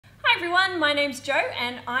everyone, my name's Jo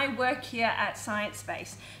and I work here at Science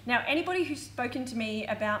Space. Now anybody who's spoken to me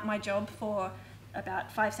about my job for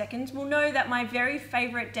about 5 seconds will know that my very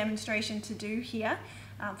favourite demonstration to do here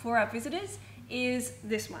for our visitors is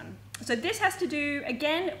this one. So this has to do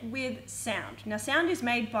again with sound. Now sound is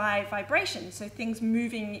made by vibration, so things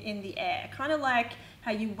moving in the air, kind of like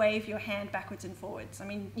how you wave your hand backwards and forwards. I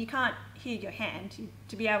mean, you can't hear your hand.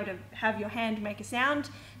 To be able to have your hand make a sound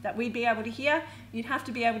that we'd be able to hear, you'd have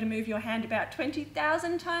to be able to move your hand about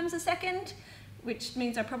 20,000 times a second, which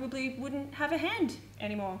means I probably wouldn't have a hand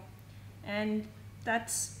anymore. And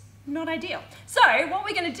that's not ideal. So what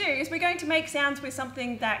we're going to do is we're going to make sounds with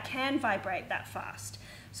something that can vibrate that fast.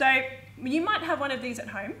 So you might have one of these at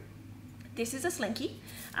home. This is a Slinky.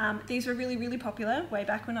 These were really, really popular way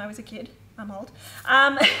back when I was a kid. I'm old.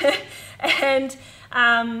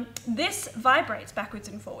 This vibrates backwards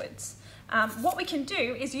and forwards. What we can do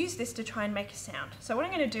is use this to try and make a sound. So what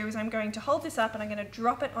I'm going to do is I'm going to hold this up and I'm going to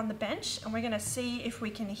drop it on the bench and we're going to see if we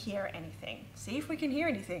can hear anything. See if we can hear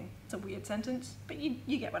anything. It's a weird sentence, but you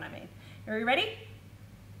get what I mean. Are we ready?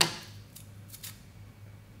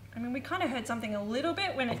 I mean, we kind of heard something a little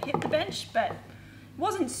bit when it hit the bench, but it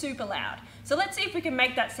wasn't super loud. So let's see if we can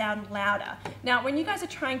make that sound louder. Now, when you guys are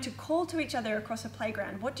trying to call to each other across a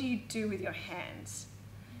playground, what do you do with your hands?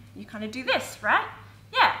 You kind of do this, right?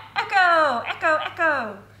 Yeah, echo, echo,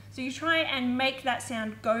 echo. So you try and make that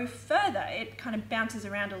sound go further. It kind of bounces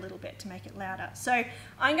around a little bit to make it louder. So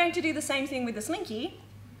I'm going to do the same thing with the Slinky,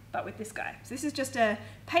 but with this guy. So this is just a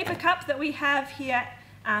paper cup that we have here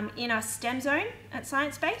in our STEM zone at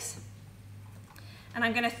Science Space. And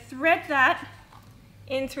I'm going to thread that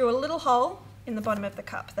in through a little hole in the bottom of the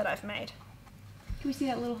cup that I've made. Can we see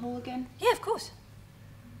that little hole again? Yeah, of course.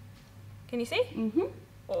 Can you see? Mm-hmm.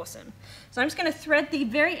 Awesome. So I'm just going to thread the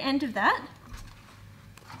very end of that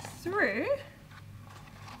through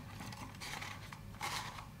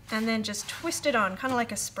and then just twist it on, kind of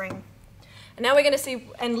like a spring. And now we're going to see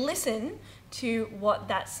and listen to what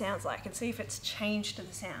that sounds like and see if it's changed to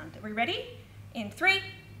the sound. Are we ready? In 3,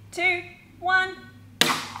 2, 1.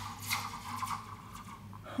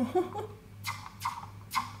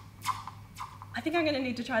 I think I'm going to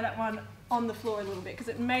need to try that one on the floor a little bit because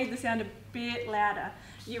it made the sound a bit louder.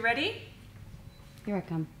 You ready? Here I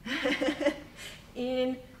come.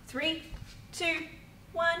 In 3, 2,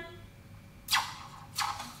 1.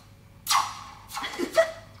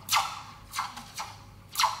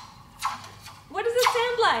 What does it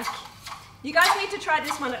sound like? You guys need to try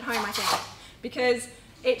this one at home, I think, because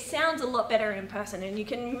it sounds a lot better in person and you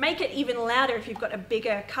can make it even louder if you've got a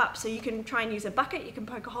bigger cup. So you can try and use a bucket, you can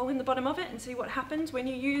poke a hole in the bottom of it and see what happens when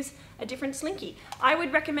you use a different Slinky. I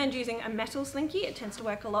would recommend using a metal Slinky. It tends to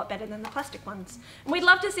work a lot better than the plastic ones. And we'd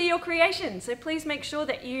love to see your creations, so please make sure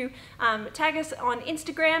that you tag us on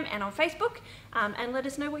Instagram and on Facebook and let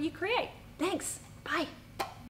us know what you create. Thanks.